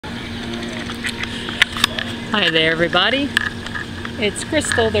Hi there everybody, it's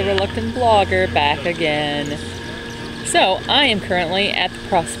Crystal the Reluctant Blogger back again. So I am currently at the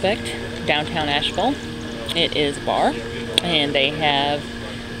Prospect, downtown Asheville. It is a bar and they have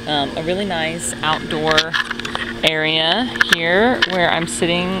a really nice outdoor area here where I'm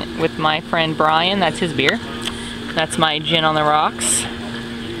sitting with my friend Brian. That's his beer. That's my gin on the rocks.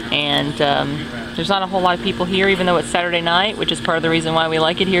 And there's not a whole lot of people here even though it's Saturday night, which is part of the reason why we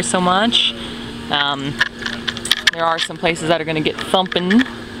like it here so much. There are some places that are going to get thumping,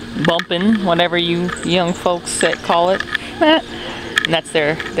 bumping, whatever you young folks call it. And that's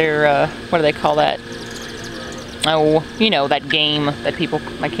their what do they call that? Oh, you know, that game that people,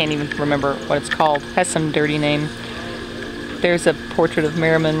 I can't even remember what it's called. It has some dirty name. There's a portrait of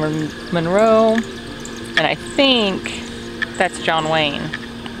Marilyn Monroe, and I think that's John Wayne.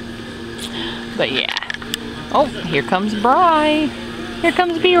 But yeah. Oh, here comes Bri. Here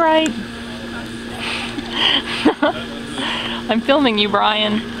comes B-Right. I'm filming you,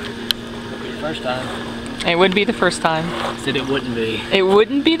 Brian. It would be the first time. It would be the first time. I said it wouldn't be. It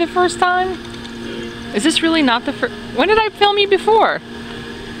wouldn't be the first time? Is this really not the first? When did I film you before?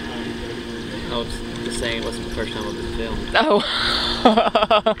 I was just saying it wasn't the first time I've been filmed. Oh.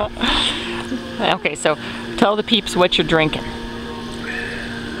 Okay, so tell the peeps what you're drinking.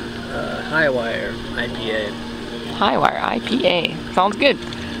 Highwire IPA. Highwire IPA. Sounds good.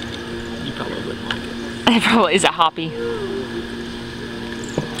 You probably wouldn't like it. It probably is. It hoppy?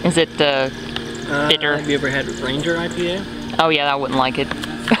 Is it bitter? Have you ever had Ranger IPA? Oh yeah, I wouldn't like it.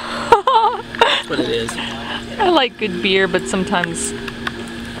 That's what it is. I like good beer, but sometimes,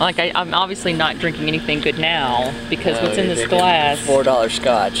 like I'm obviously not drinking anything good now because what's in this glass? $4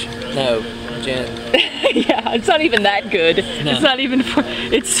 scotch. No, gin. Yeah, it's not even that good. No. It's not even.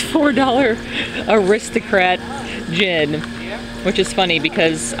 It's $4 Aristocrat gin. Which is funny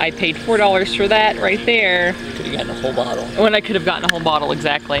because I paid $4 for that right there. You could have gotten a whole bottle. When I could have gotten a whole bottle,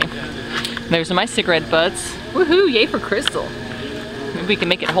 exactly. There's my cigarette butts. Woohoo, yay for Crystal. Maybe we can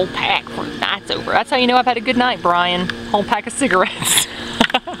make it a whole pack before the night's over. That's how you know I've had a good night, Brian. Whole pack of cigarettes.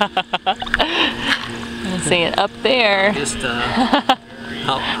 See it up there. Just,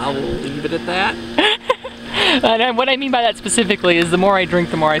 I will leave it at that. And what I mean by that specifically is the more I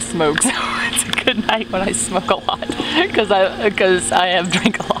drink, the more I smoke. So it's a good night when I smoke a lot, because I have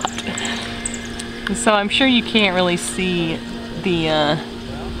drank a lot. So I'm sure you can't really see the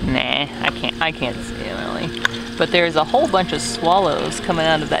nah, I can't see it really. But there's a whole bunch of swallows coming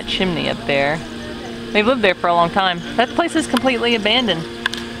out of that chimney up there. They've lived there for a long time. That place is completely abandoned.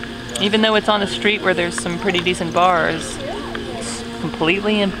 Even though it's on a street where there's some pretty decent bars, it's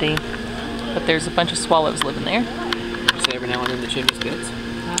completely empty. But there's a bunch of swallows living there. So every now and then the chimney spits.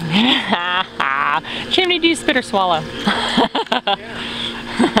 Chimney, do you spit or swallow?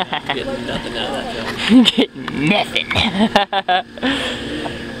 Getting nothing out of that film. Getting nothing.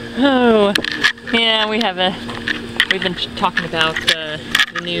 Oh, yeah, we've been talking about the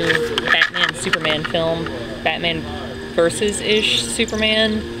new Batman Superman film, Batman versus-ish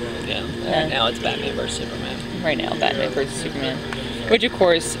Superman. Yeah, right now it's Batman versus Superman. Right now, Batman versus Superman. Which of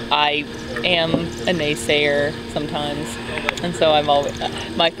course I am a naysayer sometimes, and so I'm always,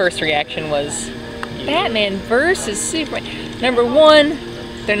 my first reaction was Batman versus Superman. Number one,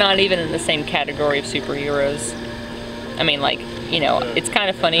 they're not even in the same category of superheroes. I mean, like, you know, it's kind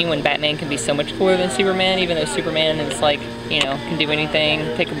of funny when Batman can be so much cooler than Superman, even though Superman is like, you know, can do anything,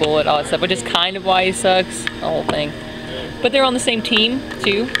 take a bullet, all that stuff, which is kind of why he sucks, the whole thing. But they're on the same team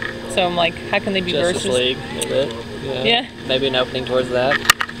too, so I'm like, how can they be Justice versus? League, a little bit. Yeah. Maybe an opening towards that.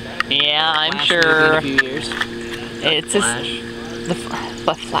 Yeah, I'm Flash sure. In a few years. It's Flash.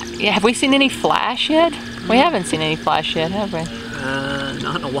 The Flash. Yeah, have we seen any Flash yet? We haven't seen any Flash yet, have we?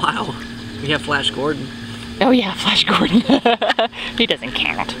 Not in a while. We have Flash Gordon. Oh yeah, Flash Gordon. He doesn't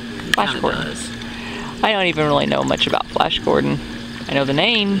count. Flash Gordon. Does. I don't even really know much about Flash Gordon. I know the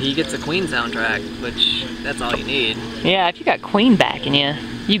name. He gets a Queen soundtrack, which that's all you need. Yeah, if you got Queen backing you,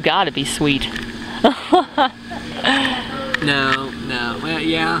 you gotta be sweet. No. Well,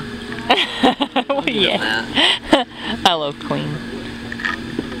 yeah. Well, yeah. I love Queen.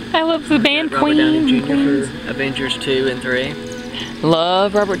 I love the band Robert Queen. Downey Jr. for Avengers 2 and 3.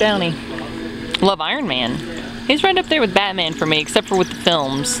 Love Robert Downey. Love Iron Man. He's right up there with Batman for me, except for with the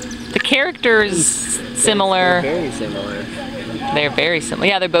films. The characters similar. They're very similar. They're very similar.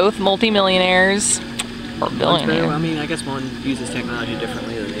 Yeah, they're both multimillionaires or billionaires. I mean, I guess one uses technology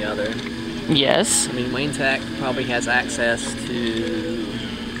differently than the other. Yes. I mean, Wayne Tech probably has access to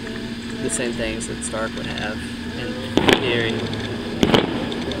the same things that Stark would have in theory.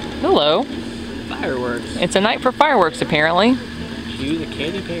 Hello. Fireworks. It's a night for fireworks, apparently. Cue the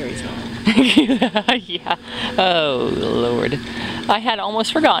Katy Perry song. Yeah. Oh, Lord. I had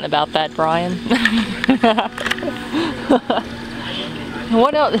almost forgotten about that, Brian.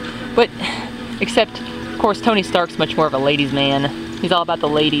 What else? But, except, of course, Tony Stark's much more of a ladies' man. He's all about the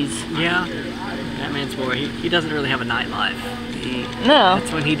ladies. Yeah. That man's more, he doesn't really have a nightlife. No.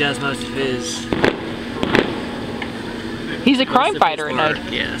 That's when he does most of his... He's a crime fighter at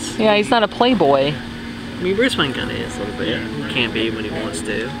night. Yes. Yeah, he's not a playboy. I mean, Bruce Wayne kind of is a little bit. He can be when he wants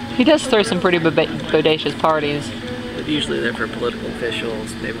to. He does throw some pretty bodacious parties. But usually they're for political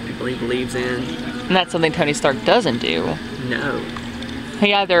officials, maybe people he believes in. And that's something Tony Stark doesn't do. No.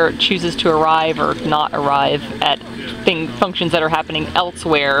 He either chooses to arrive or not arrive at functions that are happening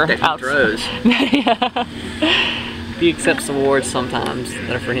elsewhere. That he throws. Yeah. He accepts awards sometimes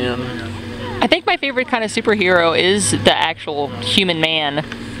that are for him. I think my favorite kind of superhero is the actual human man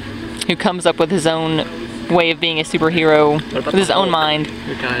who comes up with his own way of being a superhero with his own mind.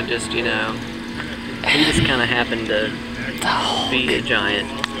 Who kind of just, you know, he just kind of happened to be a giant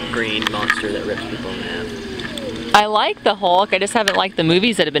green monster that rips people in half. I like the Hulk, I just haven't liked the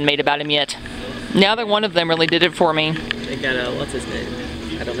movies that have been made about him yet. Neither one of them really did it for me. They got a, what's his name?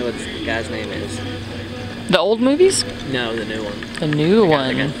 I don't know what this guy's name is. The old movies? No, the new one. The new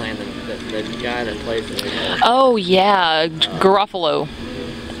one. The guy playing the guy that plays the new one. Oh yeah, Garofalo.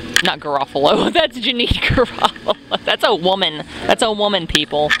 Not Garofalo, that's Janine Garofalo. That's a woman. That's a woman,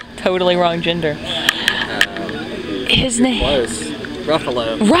 people. Totally wrong gender. His name. Close.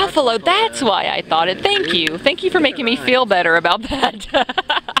 Ruffalo. Ruffalo, that's why I thought it. Thank you. Thank you for making me feel better about that.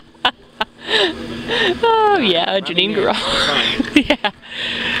 Oh yeah, Janine Garofalo. Yeah.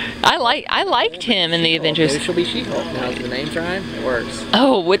 I liked him in the Avengers. Maybe she'll be She-Hulk now. Is the name's right? It works.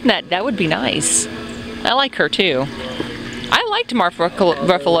 Oh, wouldn't that would be nice. I like her too. I liked Mark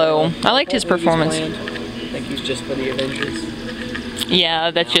Ruffalo. I liked his performance. I think he's just for the Avengers.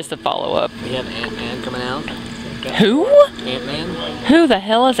 Yeah, that's just a follow-up. We have Ant-Man coming out. Who? Ant-Man. Who the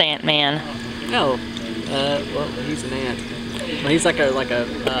hell is Ant-Man? No. Well, he's an ant. Well, he's like a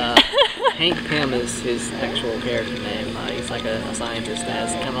Hank Pym is his actual character name. He's like a scientist that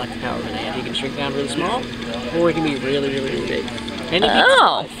has kind of like the power of an ant. He can shrink down really small, or he can be really, really, really big. And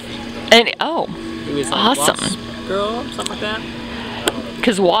he was like awesome. Wasp girl, something like that.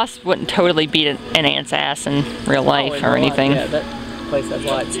 Because Wasp wouldn't totally beat an ant's ass in real life or anything. Yeah, that place has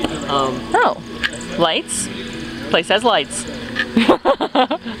lights. Oh, lights? Place has lights.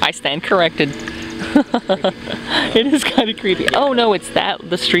 I stand corrected. It is kind of creepy. Oh no, it's that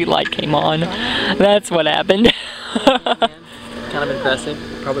the street light came on. That's what happened. Kind of impressive.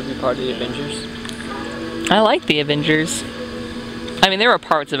 Probably be part of the Avengers. I like the Avengers. I mean, there were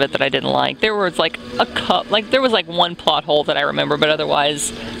parts of it that I didn't like. There was like there was like one plot hole that I remember, but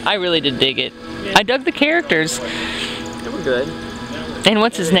otherwise, I really did dig it. Yeah. I dug the characters. They were good. And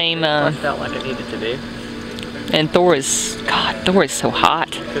what's his name? I felt like it needed to be. And Thor is so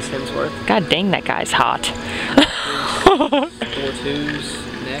hot. Chris Hemsworth. God dang, that guy's hot. Thor 2's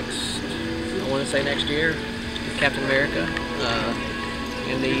next, I want to say next year. Captain America.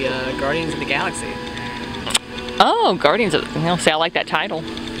 And the Guardians of the Galaxy. Oh, Guardians of, see, I like that title.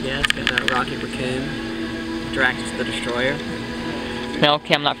 Yeah, it's got Rocket Raccoon, Drax the Destroyer. No,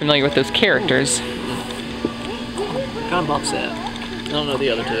 okay, I'm not familiar with those characters. Kind of upset. I don't know the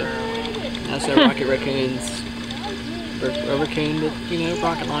other two. That's Rocket Raccoon's a raccoon with, you know,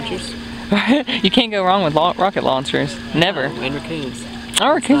 rocket launchers. You can't go wrong with rocket launchers. Never. And raccoons.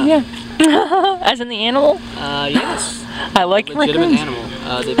 Oh, raccoon, yeah. As in the animal? Yes. I like legitimate raccoons.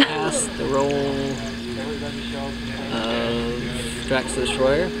 Animal. They passed the role of Drax the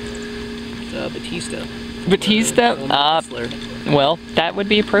Destroyer. Batista. Batista? Well, that would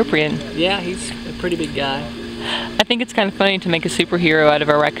be appropriate. Yeah, he's a pretty big guy. I think it's kind of funny to make a superhero out of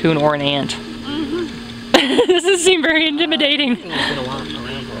a raccoon or an ant. This does seem very intimidating. It's been around for a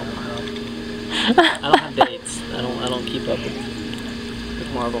while. I don't have dates. I don't keep up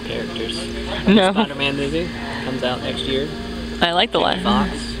with Marvel characters. No. The Spider-Man movie comes out next year. I like the last.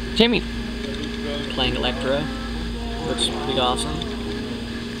 Fox. Jamie. Playing Electro. Looks pretty awesome.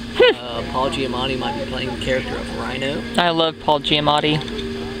 Paul Giamatti might be playing the character of Rhino. I love Paul Giamatti.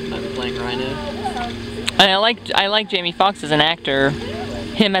 Might be playing Rhino. And I like Jamie Foxx as an actor.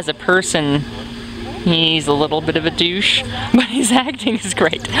 Him as a person, he's a little bit of a douche, but his acting is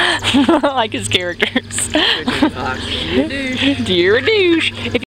great. I like his characters. Jamie Foxx. You're a douche. You're a douche.